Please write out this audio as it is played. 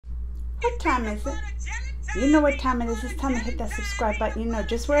What time is it? You know what time it is. It's time to hit that subscribe button. You know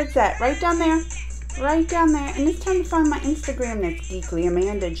just where it's at. Right down there. Right down there. And it's time to find my Instagram. That's Geekly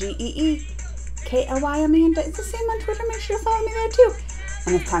Amanda. Geekly Amanda. It's the same on Twitter. Make sure you follow me there too.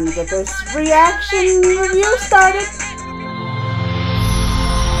 And it's time to get this reaction review started.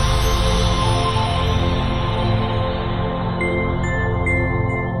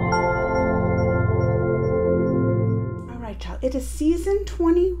 It is season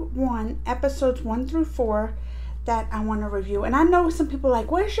 21, episodes 1 through 4 that I want to review. And I know some people are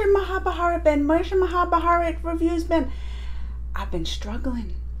like, where's your Mahabharat been? Where's your Mahabharat reviews been? I've been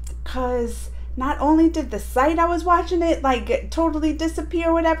struggling because not only did the site I was watching it like totally disappear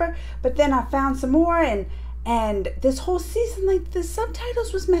or whatever, but then I found some more and this whole season, like the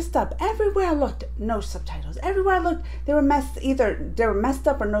subtitles was messed up. Everywhere I looked, no subtitles. Everywhere I looked, they were messed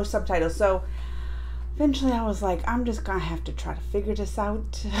up or no subtitles. So eventually I was like, I'm just gonna have to try to figure this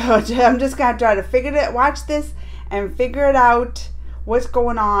out. I'm just gonna try to watch this and figure it out, what's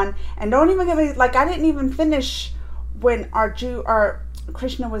going on. And don't even give me, like, I didn't even finish when our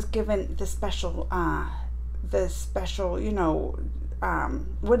Krishna was given the special, you know,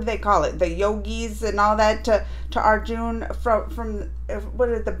 what do they call it? The yogis and all that to Arjun from what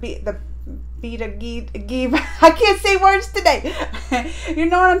is the Gita, I can't say words today. You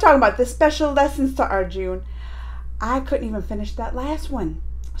know what I'm talking about. The special lessons to Arjun. I couldn't even finish that last one.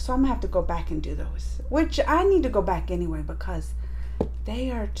 So I'm going to have to go back and do those. Which I need to go back anyway because they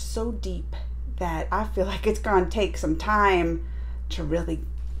are so deep that I feel like it's going to take some time to really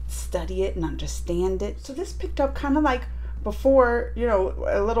study it and understand it. So this picked up kind of like before, you know,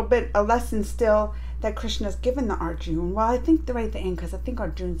 a little bit, a lesson still that Krishna's given to Arjun. Well, I think right at the end, because I think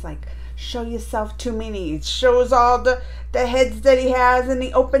Arjun's like, show yourself to me. And he shows all the heads that he has and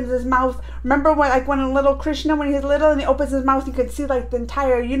he opens his mouth. Remember when a little Krishna, when he's little and he opens his mouth, you could see like the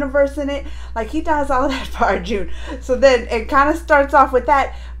entire universe in it. Like he does all that for Arjun. So then it kind of starts off with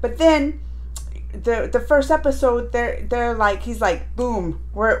that. But then the first episode, they're like, he's like, boom,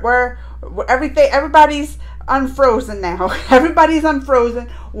 we're everybody's unfrozen now. Everybody's unfrozen.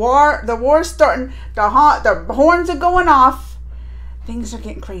 The war's starting. The horns are going off. Things are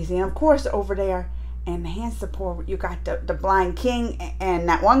getting crazy. And of course, over there in the hand support, you got the blind king and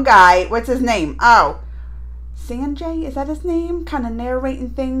that one guy. What's his name? Oh, Sanjay, is that his name? Kind of narrating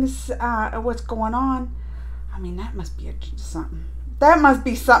things, what's going on. I mean, that must be something. That must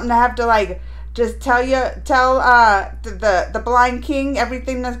be something to have to like just tell the blind king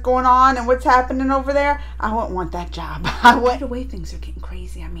everything that's going on and what's happening over there. I wouldn't want that job. Right away, things are getting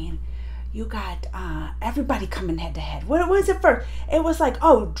crazy. I mean, you got everybody coming head to head. What was it first? It was like,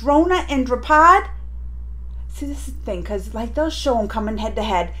 oh, Drona and Drupad. See, this is the thing, because like they'll show them coming head to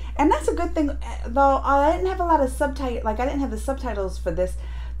head, and that's a good thing. Though I didn't have a lot of subtitles. Like I didn't have the subtitles for this.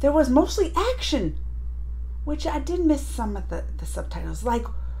 There was mostly action, which I did miss some of the subtitles. Like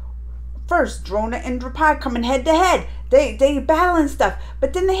first, Drona and Drupad coming head to head. They battling stuff,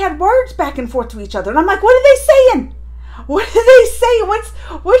 but then they had words back and forth to each other, and I'm like, what are they saying? What are they saying? Which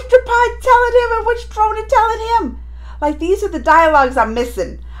Drupad telling him and which Drona telling him? Like, these are the dialogues I'm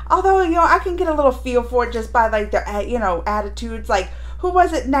missing. Although, you know, I can get a little feel for it just by, like, their, you know, attitudes. Like, who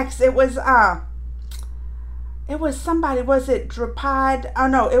was it next? It was somebody. Was it Drupad? Oh,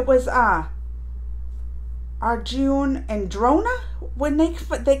 no, it was, Arjun and Drona when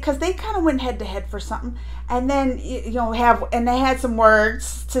because they kind of went head to head for something, and then you know they had some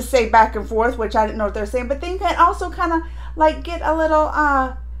words to say back and forth, which I didn't know what they're saying, but they can also kind of like get a little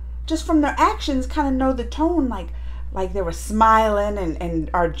just from their actions kind of know the tone, like they were smiling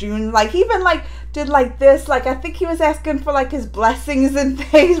and Arjun like even like did like this, like I think he was asking for like his blessings and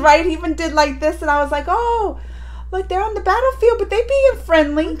things, right? He even did like this, and I was like, oh, like they're on the battlefield, but they being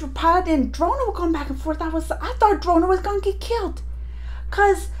friendly. Drupad and Drona were going back and forth. I thought Drona was gonna get killed,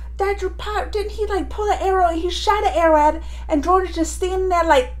 cause that Drupad, didn't he like pull an arrow and he shot an arrow at it, and Drona just standing there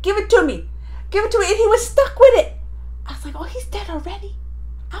like, give it to me, and he was stuck with it. I was like, oh, he's dead already.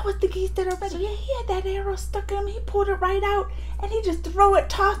 I was thinking he's dead already. So yeah, he had that arrow stuck in him. He pulled it right out, and he just threw it,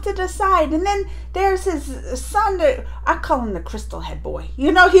 tossed it aside. And then there's his son. I call him the crystal head boy.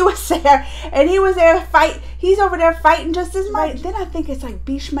 You know, he was there, and he was there He's over there fighting just as much. Right. Then I think it's like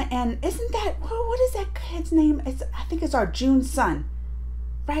Bhishma, and isn't that, what is that kid's name? I think it's Arjun's son.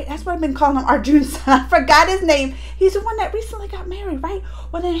 Right? That's what I've been calling him, Arjun's son. I forgot his name. He's the one that recently got married, right?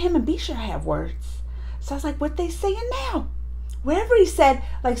 Well, then him and Bhishma have words. So I was like, what they saying now? Whatever he said,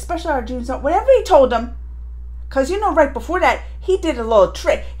 like especially Arjun's son, whatever he told him, because you know right before that, he did a little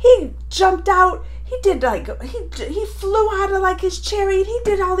trick. He jumped out. He did like, he flew out of like his chariot. He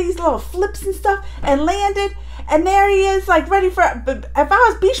did all these little flips and stuff and landed. And there he is, like, ready for it. But if I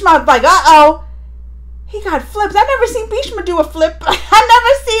was Bhishma, I'd be like, uh-oh. He got flips. I never seen Bhishma do a flip. I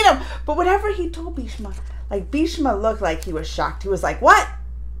never seen him. But whatever he told Bhishma, like, Bhishma looked like he was shocked. He was like, what?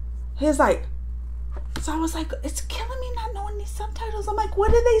 He was like, so I was like, it's killing me not knowing these subtitles. I'm like,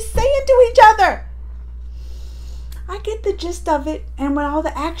 what are they saying to each other? I get the gist of it. And with all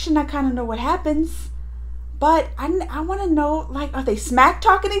the action, I kind of know what happens. But I want to know, like, are they smack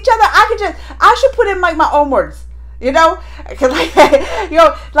talking each other? I should put in, like, my own words. You know? Cause like, you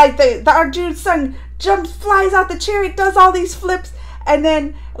know, like the Arjun's son jumps, flies out the chariot, does all these flips, and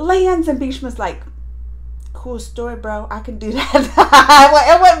then lands, and Bhishma's like, cool story, bro. I can do that.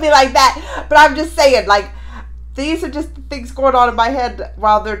 It wouldn't be like that. But I'm just saying, like, these are just the things going on in my head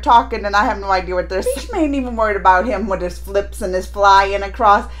while they're talking, and I have no idea what they're saying. Bhishma ain't even worried about him with his flips and his flying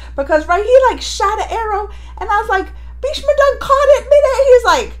across, because, right, he, like, shot an arrow, and I was like, Bhishma done caught it midair. He's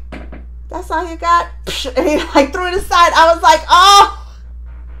like, that's all you got? And he, like, threw it aside. I was like, oh.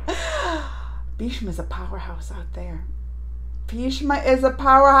 Bhishma's a powerhouse out there. Bhishma is a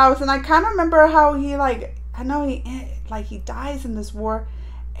powerhouse, and I kind of remember how he, like, I know he dies in this war,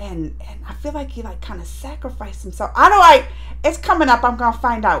 and I feel like he, like, kind of sacrificed himself. I don't like, it's coming up, I'm gonna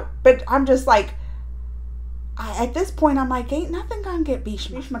find out, but I'm just like, at this point, I'm like, ain't nothing gonna get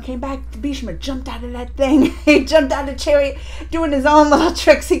Bhishma. Bhishma came back. Bhishma jumped out of that thing. He jumped out of the chariot, doing his own little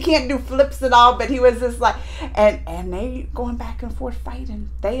tricks. He can't do flips at all, but he was just like, and they going back and forth fighting.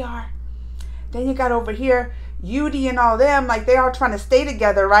 They are. Then you got over here, Yudi and all them, like, they all trying to stay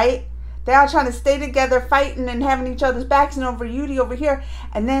together, right? They all trying to stay together, fighting and having each other's backs, and over Yudi over here.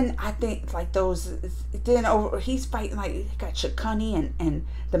 And then I think, like, he's fighting, like, he got Shakuni and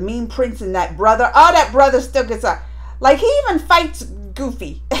the mean prince and that brother. Oh, that brother still gets up. Like, he even fights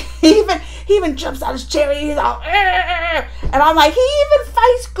Goofy. he even jumps out his chariot. He's all, and I'm like, he even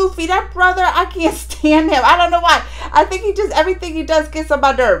fights Goofy. That brother, I can't stand him. I don't know why. I think everything he does gets on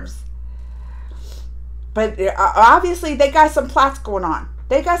my nerves. But obviously, they got some plots going on.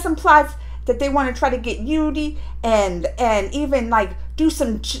 They got some plots that they want to try to get Yudi and even, like, do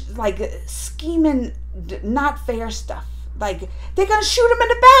some, like, scheming, not fair stuff. Like, they're going to shoot him in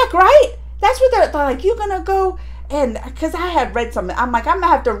the back, right? That's what they're like, you're going to go, and because I had read something. I'm like, I'm going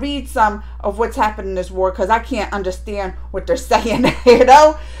to have to read some of what's happened in this war, because I can't understand what they're saying, you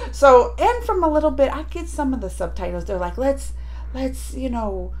know? So, and from a little bit, I get some of the subtitles. They're like, let's you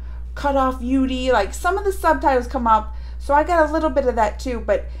know, cut off Yudi. Like, some of the subtitles come up. So I got a little bit of that too,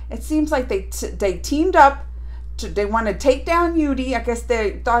 but it seems like they teamed up. They want to take down Yudi. I guess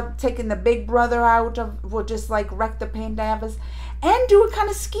they thought taking the big brother out will just, like, wreck the Pandavas, and do a kind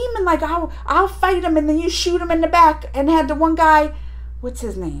of scheming, like, I'll fight him and then you shoot him in the back, and had the one guy, what's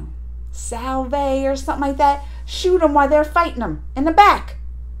his name, Salve or something like that, shoot him while they're fighting him in the back.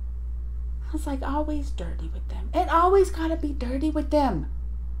 I was like, always dirty with them. It always gotta be dirty with them.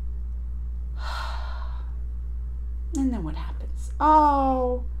 And then what happens?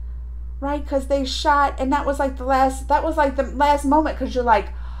 Oh, right, because they shot, and that was like the last moment, because you're like,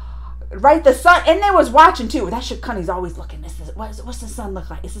 right, the sun, and they was watching too. That Shakuni's always looking. What's the sun look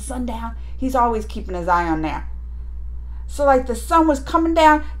like? Is the sun down? He's always keeping his eye on there. So, like, the sun was coming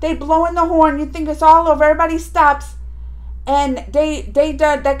down, they blowing the horn, you think it's all over, everybody stops, and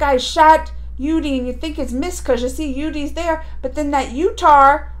that guy shot Yudi, and you think it's missed because you see Yudi's there, but then that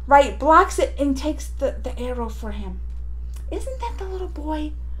Utar, right, blocks it and takes the arrow for him. Isn't that the little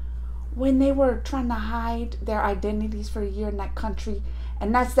boy when they were trying to hide their identities for a year in that country?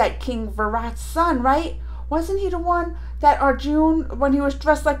 And that's that King Virat's son, right? Wasn't he the one that Arjun, when he was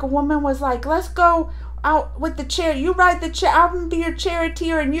dressed like a woman, was like, let's go out with the chariot. You ride the chariot. I'm going to be your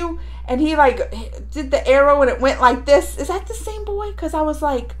charioteer, and he, like, did the arrow and it went like this. Is that the same boy? Because I was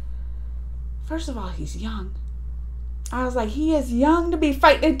like, first of all, he's young. I was like, he is young to be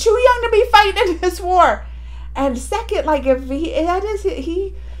fighting, too young to be fighting in this war. And second, like,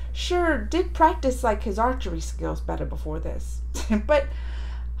 he sure did practice, like, his archery skills better before this. But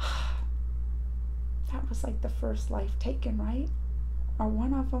that was, like, the first life taken, right? Or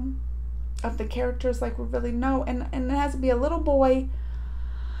one of them, of the characters, like, we really know. And it has to be a little boy.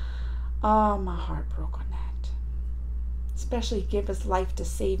 Oh, my heart broke on that. Especially give his life to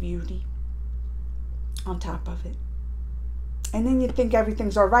save Yudi on top of it. And then you think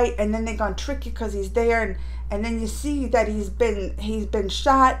everything's all right, and then they're gonna trick you because he's there, and then you see that he's been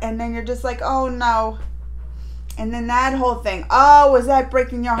shot, and then you're just like, oh no. And then that whole thing, oh, was that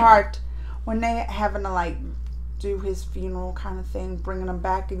breaking your heart when they having to, like, do his funeral kind of thing, bringing him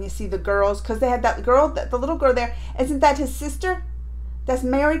back, and you see the girls, because they had that girl, the little girl there, isn't that his sister that's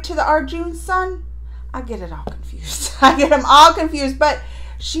married to the Arjun son? I get it all confused. I get them all confused, but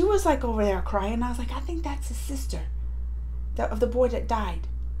she was like over there crying. I was like, I think that's his sister, of the boy that died.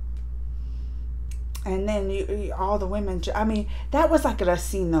 And then all the women, I mean, that was like a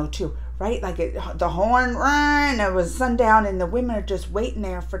scene though too, right? Like the horn, and it was sundown, and the women are just waiting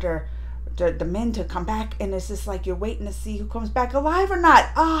there for the men to come back, and it's just like you're waiting to see who comes back alive or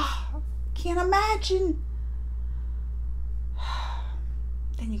not. Can't imagine.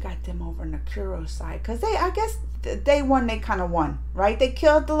 Then you got them over on the Kuro side, because I guess day one they kind of won, right? They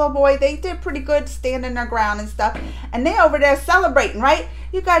killed the little boy. They did pretty good standing their ground and stuff, and they over there celebrating, right?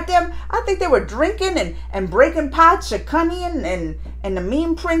 You got them. I think they were drinking and breaking pots. Shakuni and the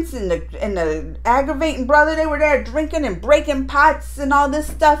mean prince and the aggravating brother. They were there drinking and breaking pots and all this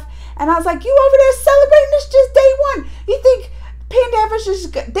stuff. And I was like, you over there celebrating? This just day one. You think Pandavas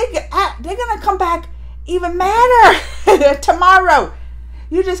just they're gonna come back even madder tomorrow?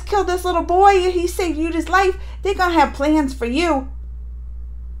 You just killed this little boy. He saved you his life. They're going to have plans for you.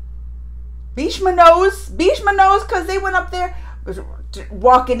 Bhishma knows. Bhishma knows because they went up there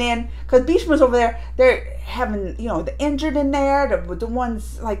walking in. Because Bhishma's over there. They're having, the injured in there. The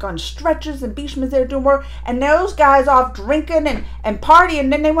ones like on stretchers. And Bhishma's there doing work. And those guys off drinking and partying.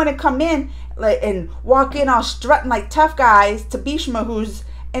 And then they want to come in and walk in all strutting like tough guys to Bhishma, who's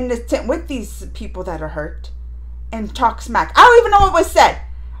in this tent with these people that are hurt. And talk smack. I don't even know what was said,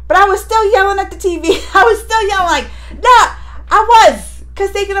 but I was still yelling at the TV. I was still yelling like, nah, I was,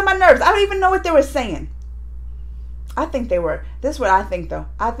 because they get on my nerves. I don't even know what they were saying. I think they were, this is what I think though.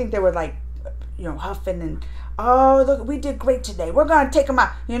 I think they were like, huffing and, oh, look, we did great today. We're going to take them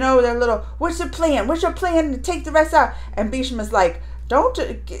out. Their little, what's your plan? What's your plan to take the rest out? And Bhishma's like, don't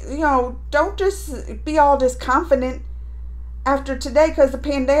just be all this confident after today, because the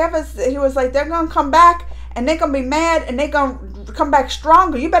Pandavas, he was like, they're going to come back. And they're going to be mad, and they're going to come back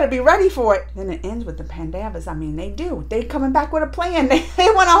stronger. You better be ready for it. Then it ends with the Pandavas. I mean, they do. They coming back with a plan. They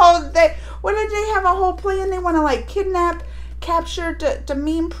want what did they have a whole plan? They want to, like, kidnap, capture the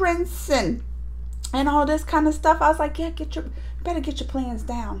mean prince and all this kind of stuff. I was like, yeah, you better get your plans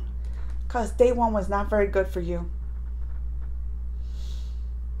down. Because day one was not very good for you.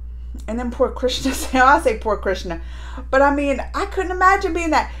 And then poor Krishna, I say poor Krishna, but I mean, I couldn't imagine being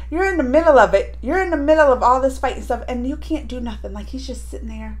that. You're in the middle of it. You're in the middle of all this fight and stuff, and you can't do nothing. Like, he's just sitting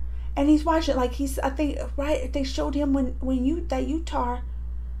there, and he's watching. Like, I think, right, they showed him when that Utah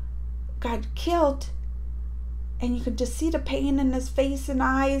got killed, and you could just see the pain in his face and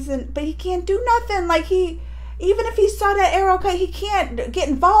eyes, but he can't do nothing. Like, even if he saw that arrow, okay, he can't get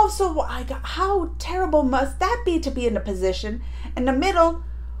involved. So how terrible must that be to be in a position in the middle?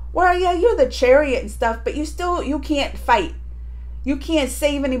 Well, yeah, you're the chariot and stuff, but you can't fight. You can't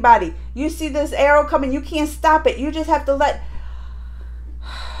save anybody. You see this arrow coming, you can't stop it. You just have to let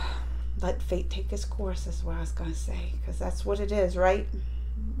fate take its course, is what I was going to say. Because that's what it is, right?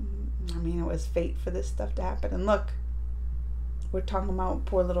 I mean, it was fate for this stuff to happen. And look, we're talking about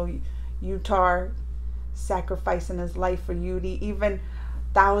poor little Utah sacrificing his life for Yudi, even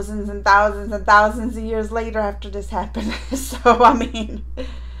thousands and thousands and thousands of years later after this happened. So, I mean,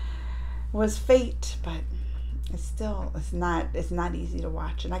 was fate, but it's not easy to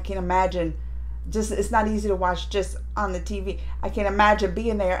watch. And I can't imagine, it's not easy to watch just on the TV. I can't imagine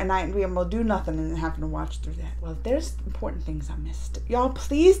being there and not being able to do nothing and having to watch through that. Well, there's important things I missed. Y'all,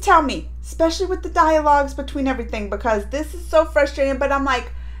 please tell me, especially with the dialogues between everything, because this is so frustrating, but I'm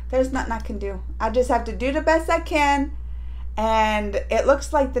like, there's nothing I can do. I just have to do the best I can. And it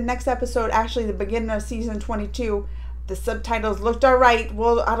looks like the next episode, actually the beginning of season 22, the subtitles looked all right.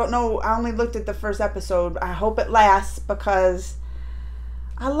 Well, I don't know. I only looked at the first episode. I hope it lasts, because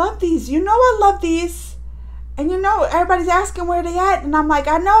I love these. I love these. And everybody's asking where they at. And I'm like,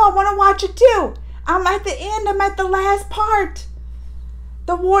 I know. I want to watch it too. I'm at the end. I'm at the last part.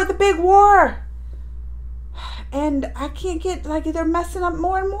 The big war. And I can't get, they're messing up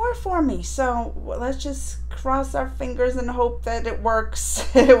more and more for me. So let's just cross our fingers and hope that it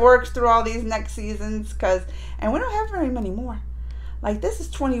works. It works through all these next seasons. And we don't have very many more. Like, this is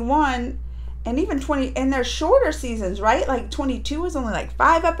 21. And even 20. And they're shorter seasons, right? Like, 22 is only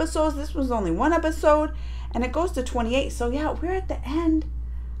 5 episodes. This was only 1 episode. And it goes to 28. So, yeah, we're at the end.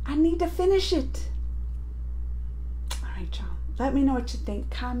 I need to finish it. All right, y'all. Let me know what you think.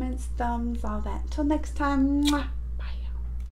 Comments, thumbs, all that. Until next time. Mwah.